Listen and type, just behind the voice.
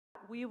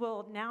we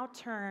will now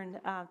turn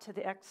to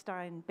the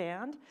Eckstein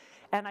Band.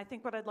 And I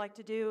think what I'd like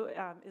to do,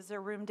 is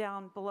there room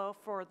down below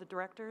for the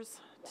directors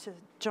to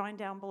join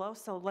down below?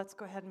 So let's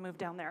go ahead and move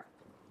down there.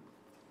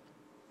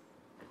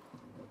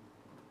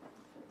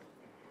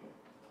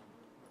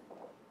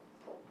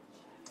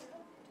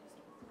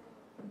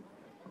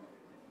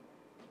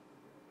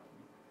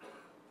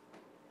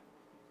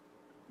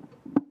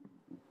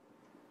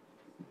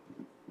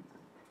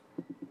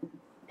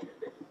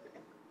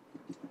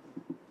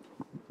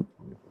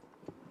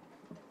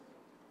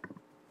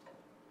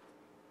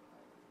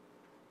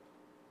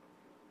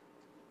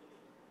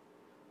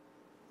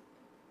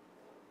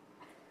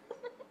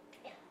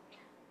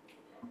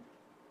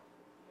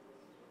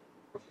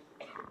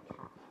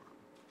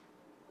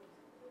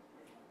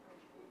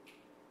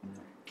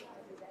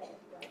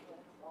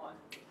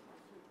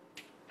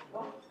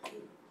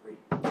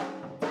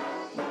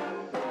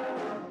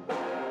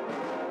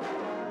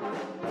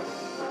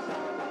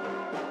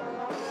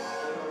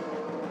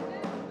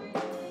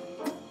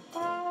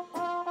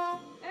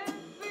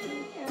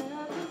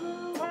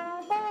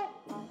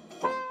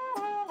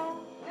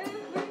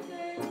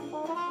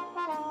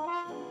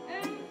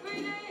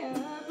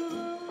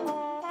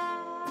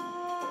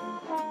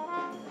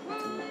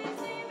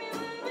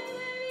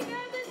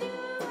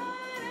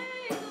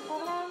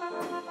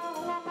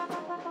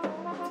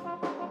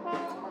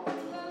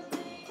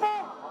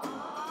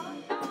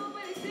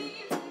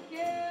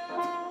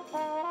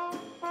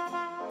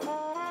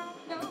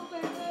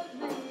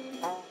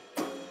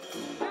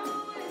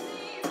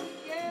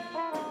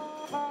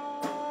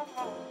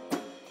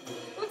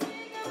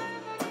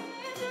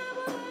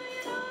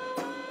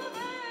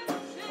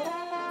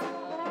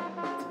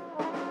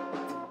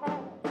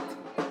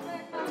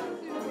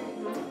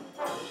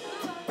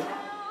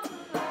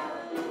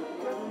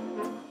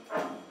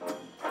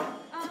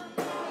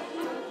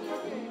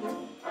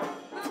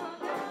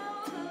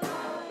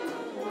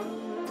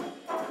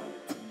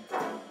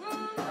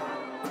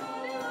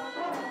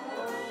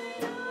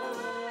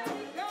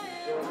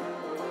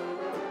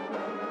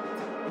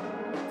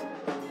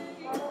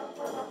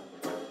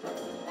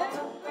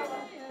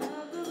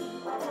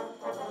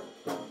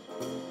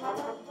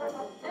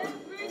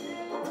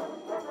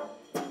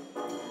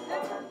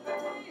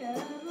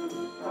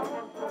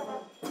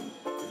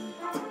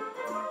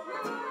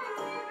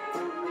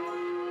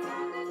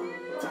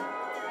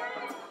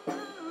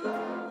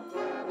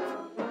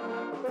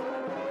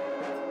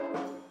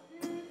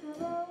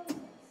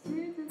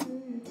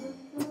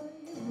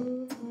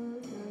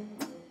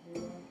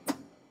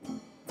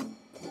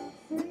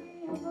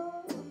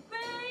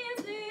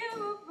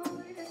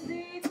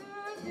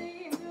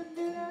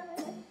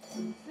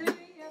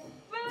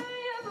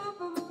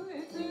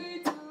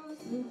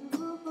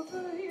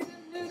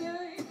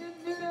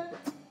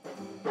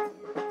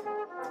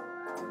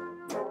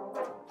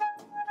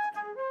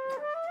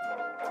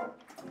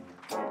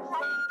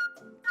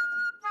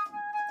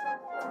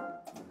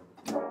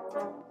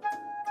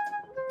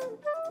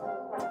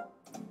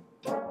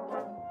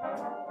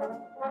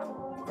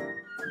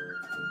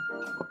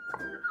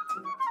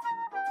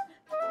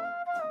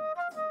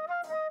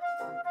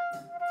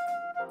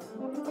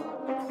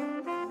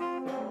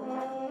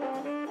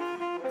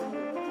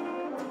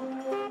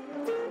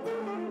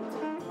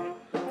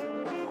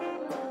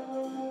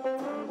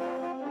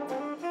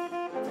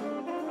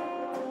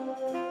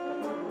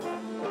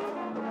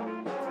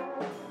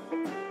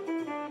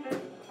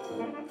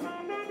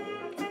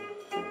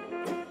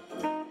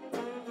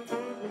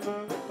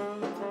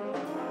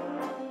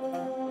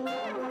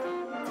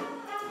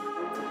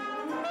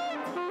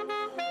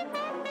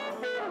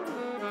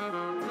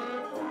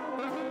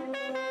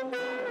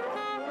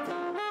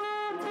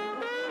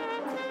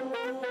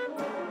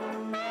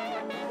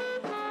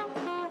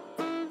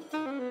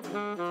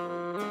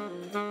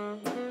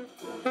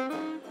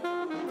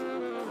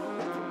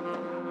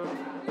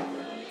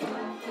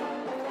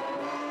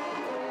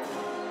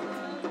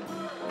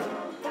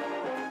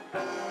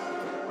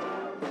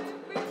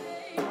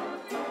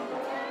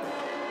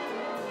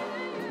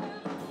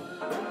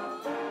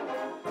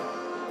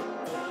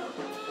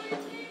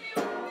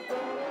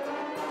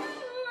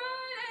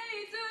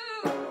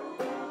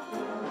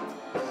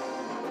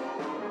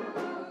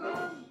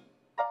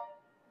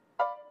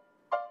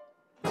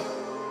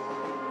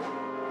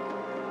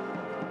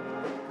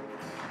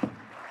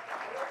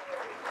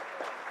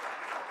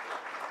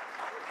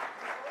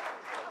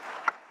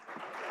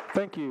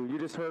 Thank you. You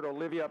just heard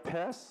Olivia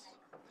Pess,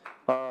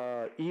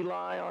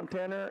 Eli on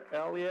tenor,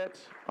 Elliot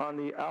on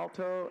the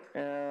alto,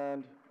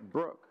 and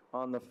Brooke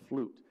on the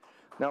flute.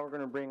 Now we're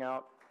going to bring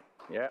out,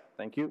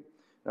 thank you.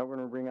 Now we're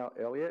going to bring out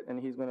Elliot,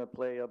 and he's going to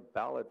play a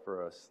ballad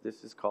for us.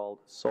 This is called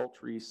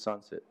Sultry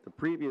Sunset. The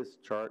previous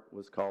chart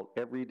was called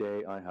Every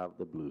Day I Have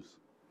the Blues.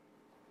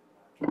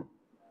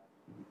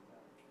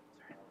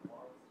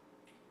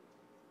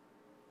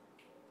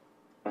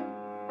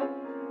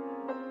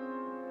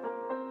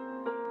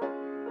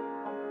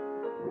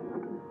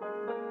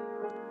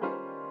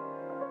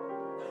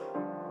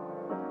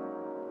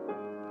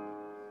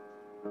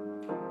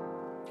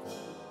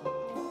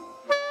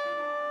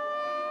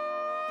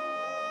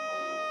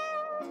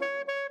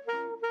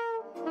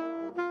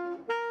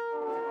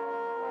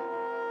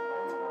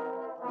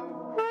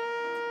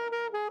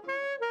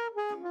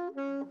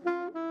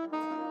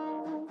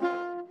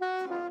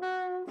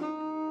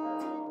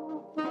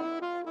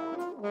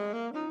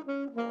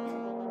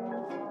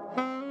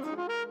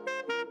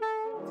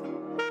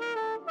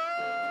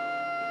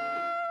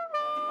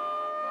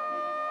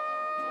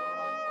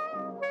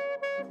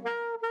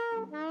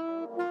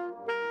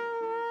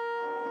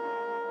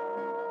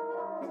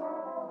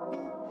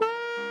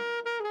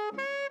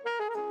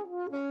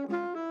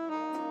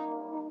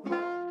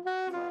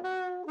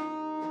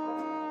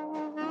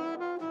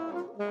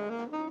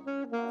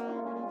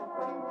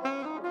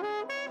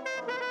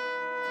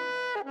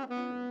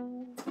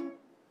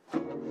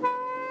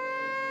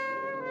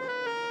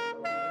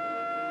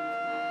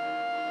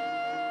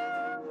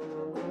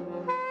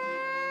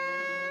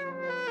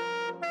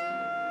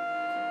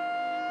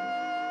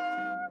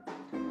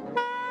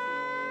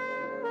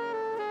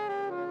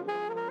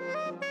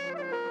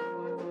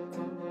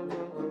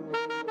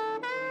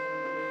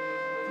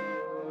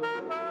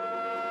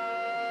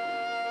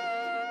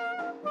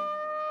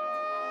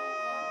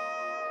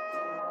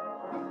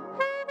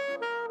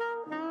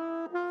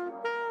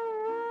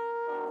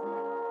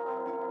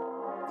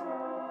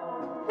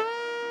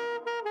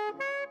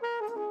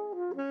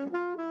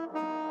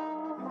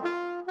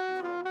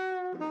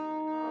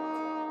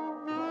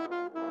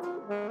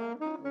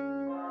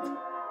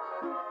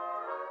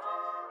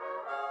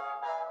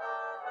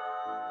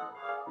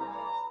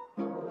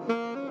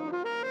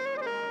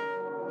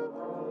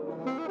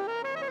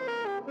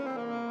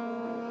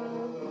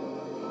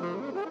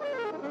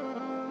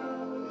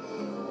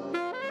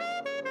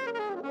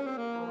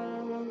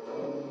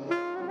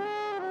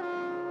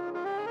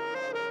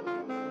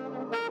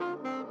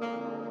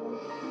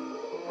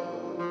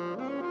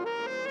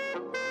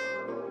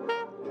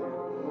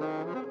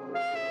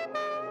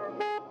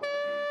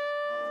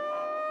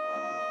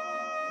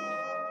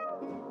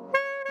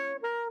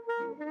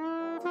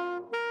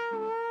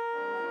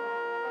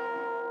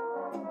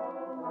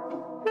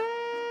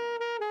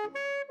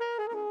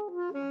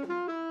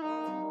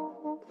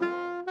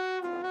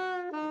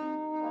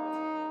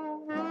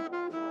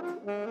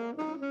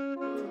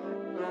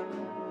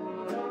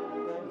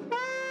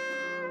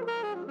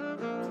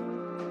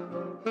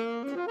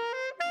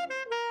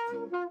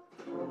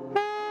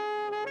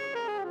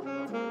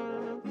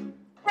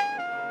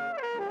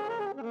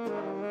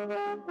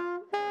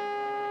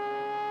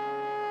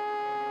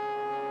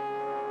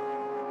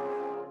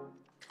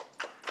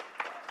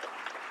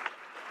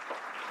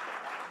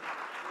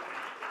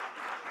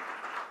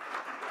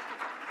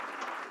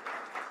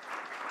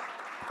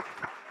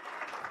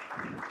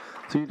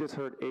 So you just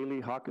heard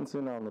Ailey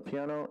Hawkinson on the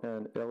piano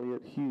and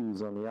Elliot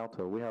Hughes on the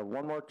alto. We have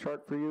one more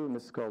chart for you, and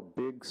this is called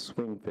Big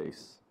Swing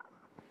Face.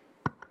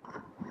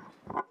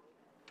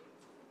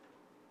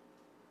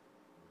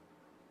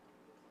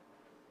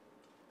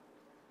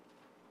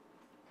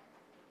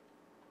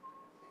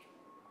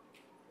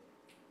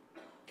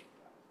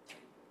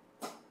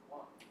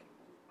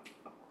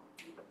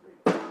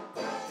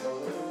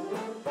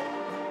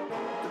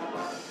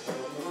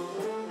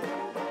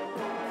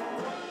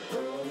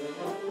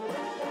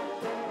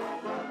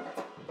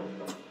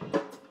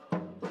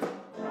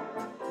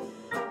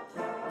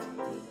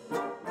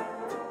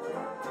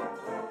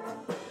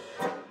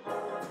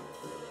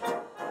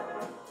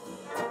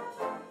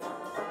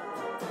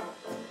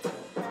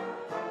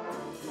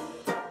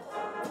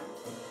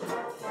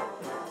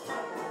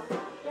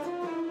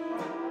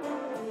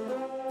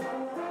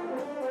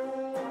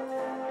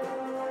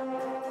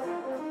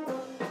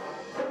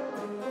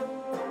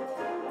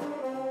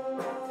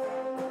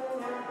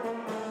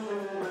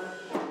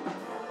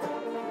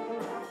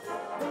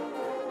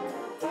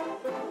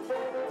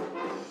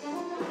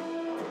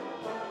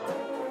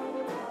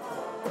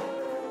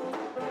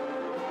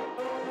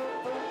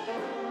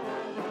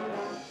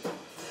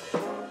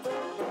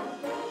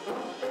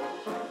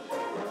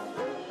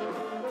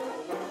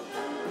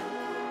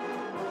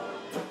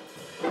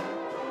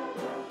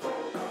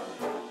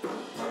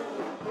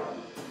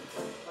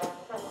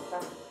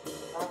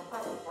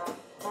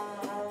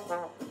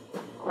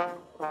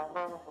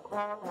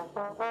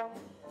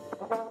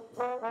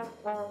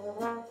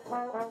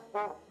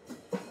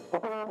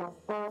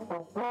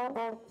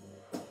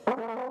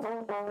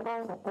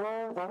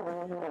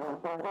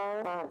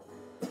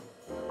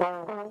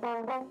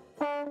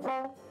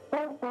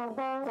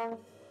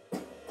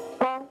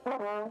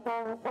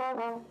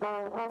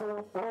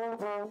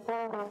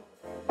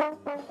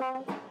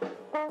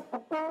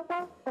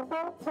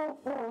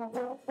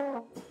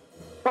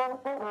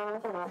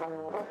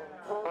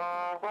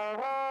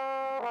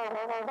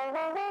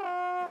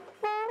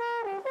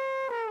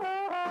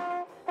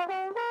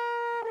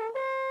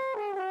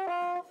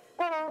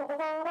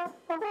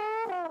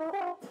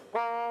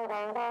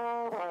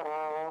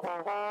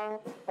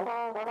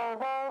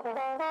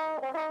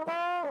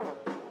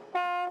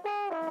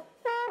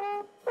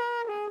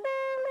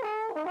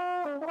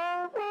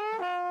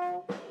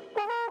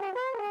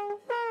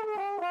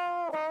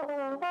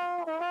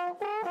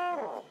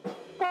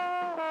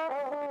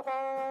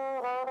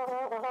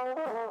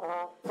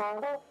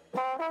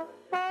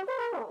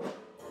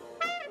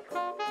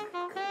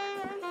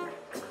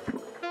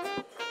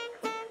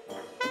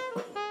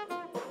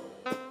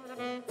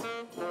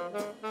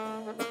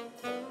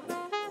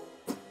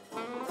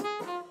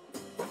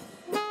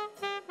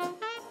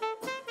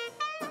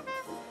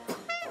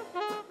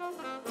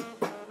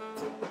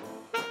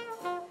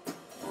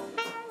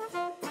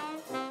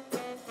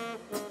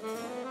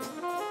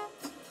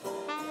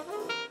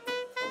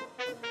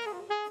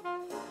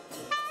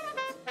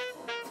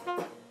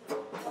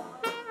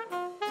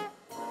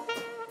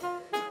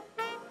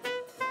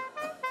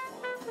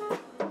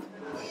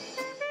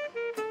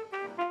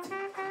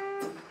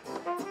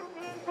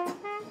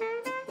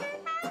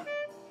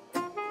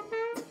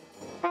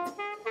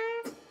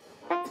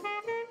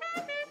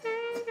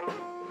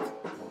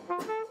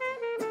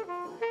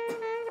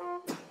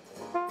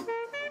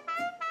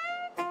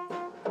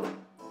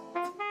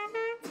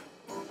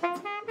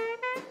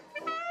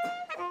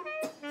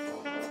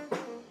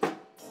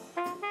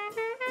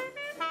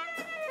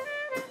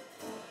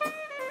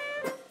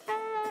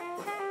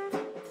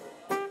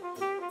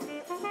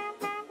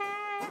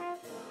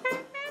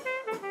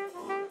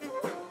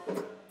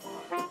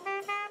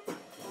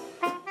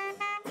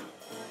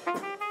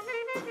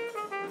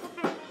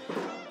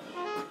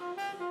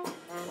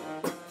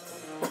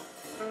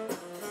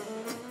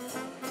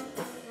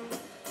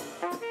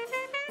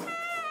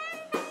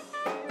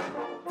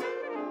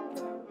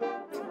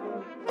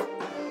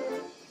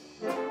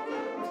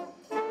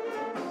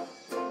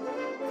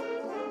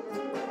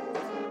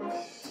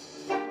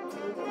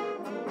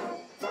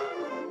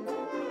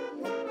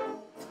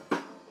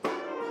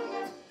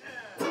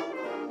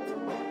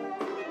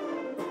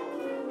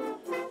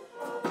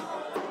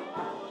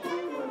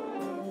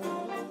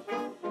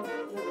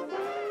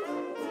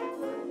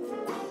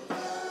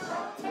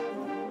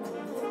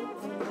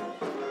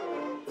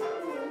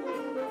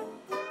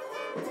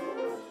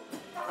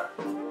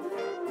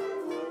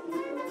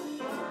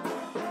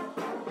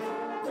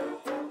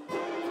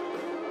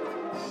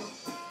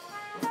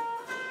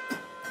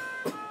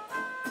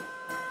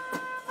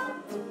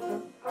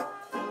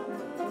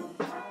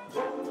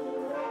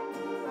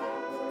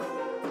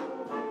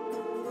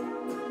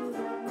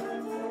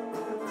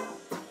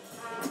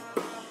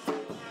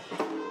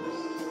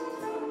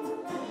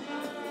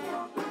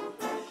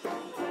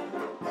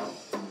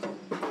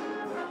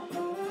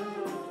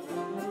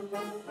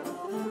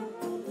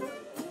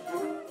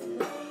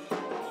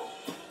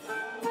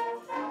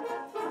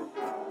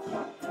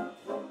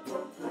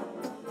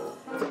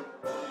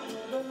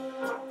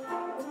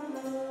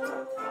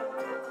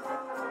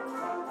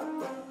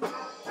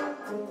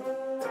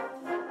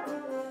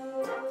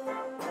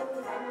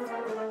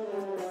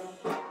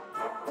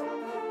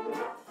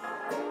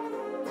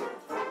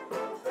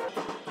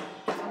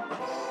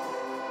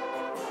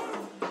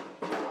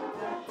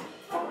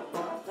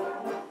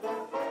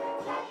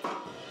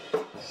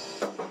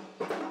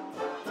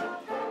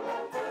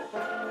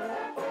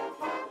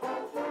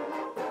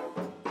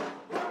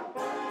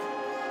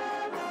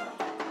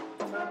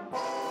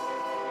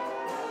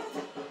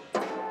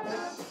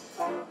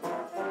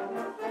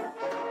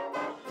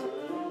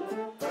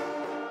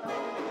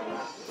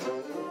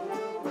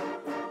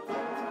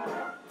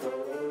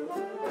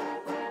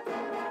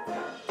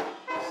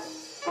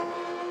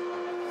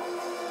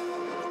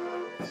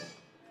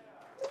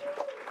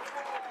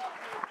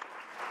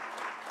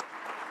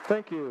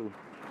 Thank you.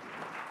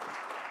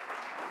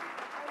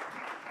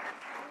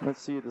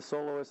 Let's see, the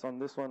soloists on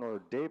this one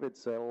were David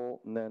Settle,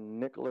 and then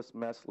Nicholas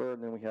Messler,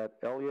 and then we had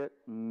Elliot,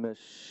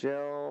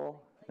 Michelle,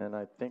 and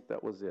I think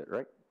that was it,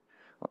 right?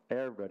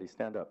 Everybody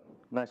stand up.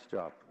 Nice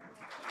job.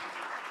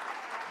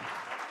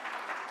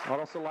 I'd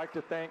also like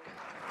to thank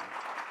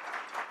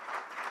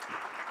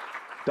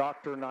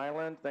Dr.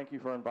 Nyland. Thank you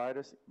for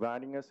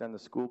inviting us, and the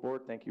school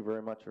board. Thank you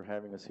very much for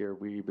having us here.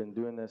 We've been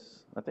doing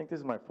this, I think this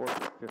is my 4th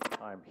or 5th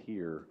time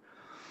here.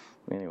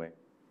 Anyway.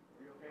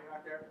 Are you okay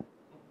back there?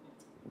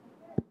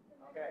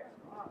 Okay.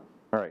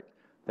 All right.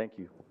 Thank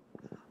you.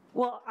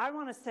 Well, I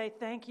want to say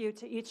thank you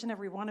to each and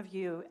every one of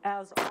you.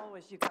 As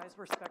always, you guys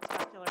were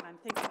spectacular, and I'm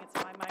thinking it's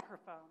my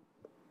microphone.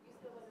 You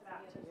still was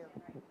back to you.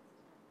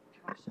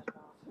 I'll shut it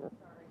off.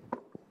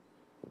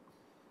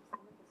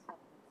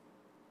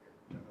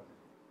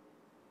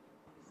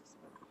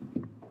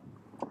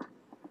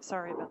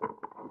 Sorry.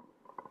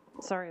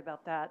 Sorry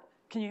about that.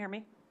 Can you hear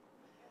me?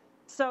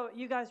 So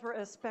you guys were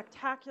as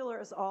spectacular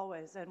as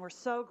always, and we're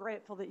so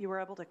grateful that you were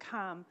able to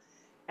come.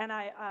 And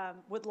I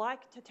would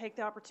like to take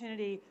the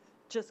opportunity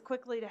just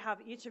quickly to have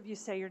each of you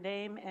say your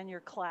name and your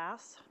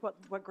class,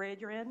 what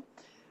grade you're in,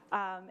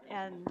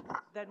 and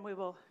then we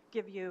will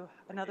give you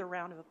another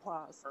round of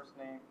applause. First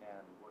name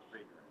and what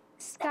grade you're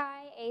in.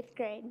 Sky, 8th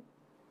grade.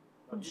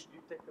 Oh, you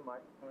take the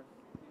microphone.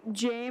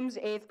 James,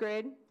 8th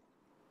grade.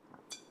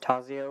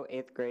 Tazio,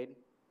 8th grade.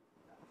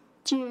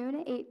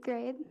 June, 8th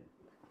grade.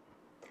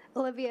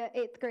 Olivia,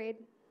 8th grade.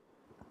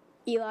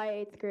 Eli,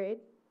 8th grade.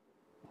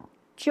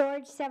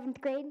 George,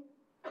 7th grade.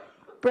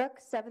 Brooke,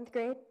 7th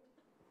grade.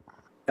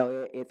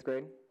 Elliot, 8th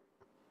grade.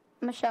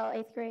 Michelle,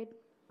 8th grade.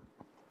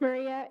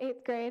 Maria,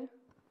 8th grade.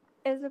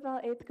 Isabel,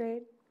 8th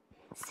grade.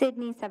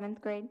 Sydney, 7th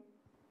grade.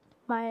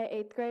 Maya,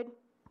 8th grade.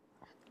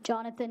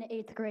 Jonathan,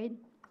 8th grade.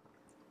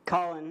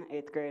 Colin,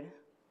 8th grade.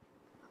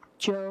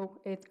 Joe,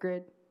 8th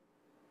grade.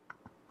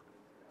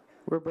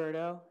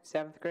 Roberto,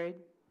 7th grade.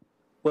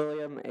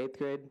 William, 8th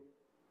grade.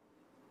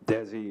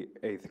 Desi,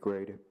 8th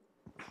grade.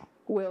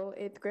 Will,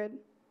 8th grade.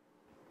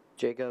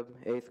 Jacob,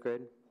 8th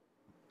grade.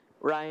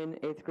 Ryan,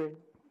 8th grade.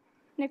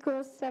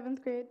 Nicholas,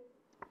 7th grade.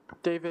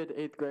 David,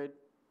 8th grade.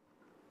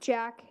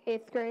 Jack,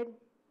 8th grade.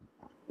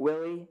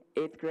 Willie,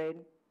 8th grade.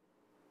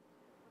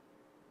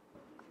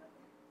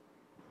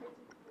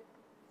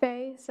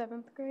 Faye,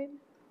 7th grade.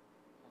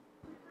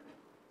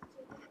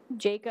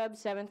 Jacob,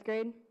 7th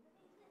grade.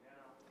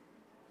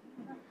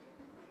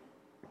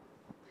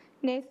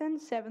 Nathan,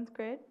 7th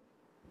grade.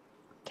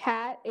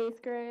 Kat,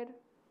 8th grade.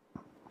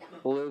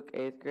 Luke,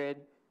 8th grade.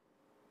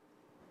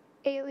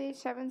 Ailey,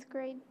 7th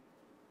grade.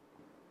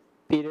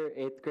 Peter,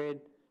 8th grade.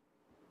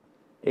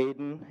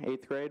 Aiden,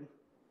 8th grade.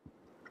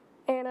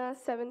 Anna,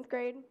 7th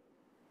grade.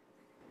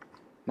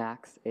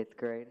 Max, 8th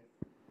grade.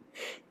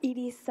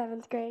 Edie,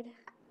 7th grade.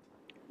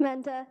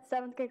 Menta,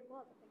 7th grade.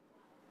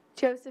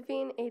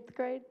 Josephine, 8th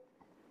grade.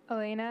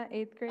 Elena,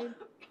 8th grade.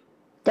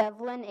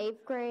 Devlin,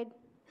 8th grade.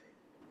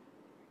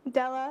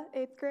 Della,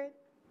 8th grade.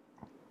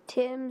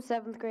 Tim,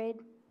 7th grade.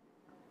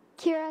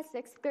 Kira,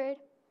 6th grade.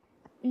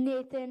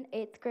 Nathan,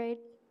 8th grade.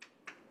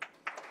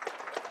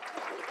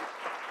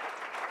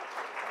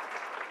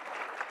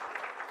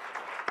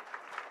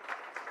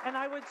 And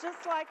I would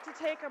just like to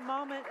take a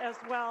moment as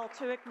well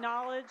to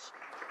acknowledge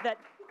that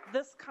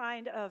this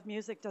kind of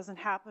music doesn't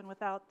happen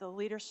without the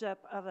leadership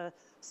of a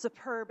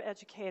superb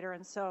educator.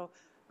 And so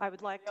I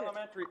would like to...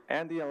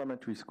 And the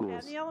elementary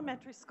schools. And the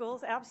elementary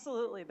schools,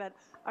 absolutely. But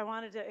I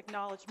wanted to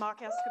acknowledge Mark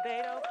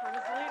Escobedo for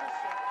his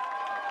leadership.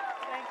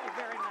 Thank you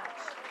very much.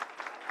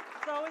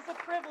 It's always a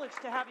privilege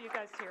to have you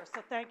guys here,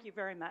 so thank you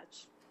very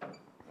much.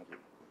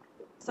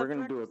 So We're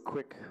going to do a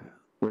quick,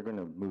 we're going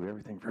to move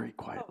everything very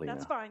quietly now.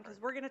 That's fine,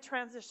 because we're going to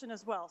transition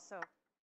as well, so.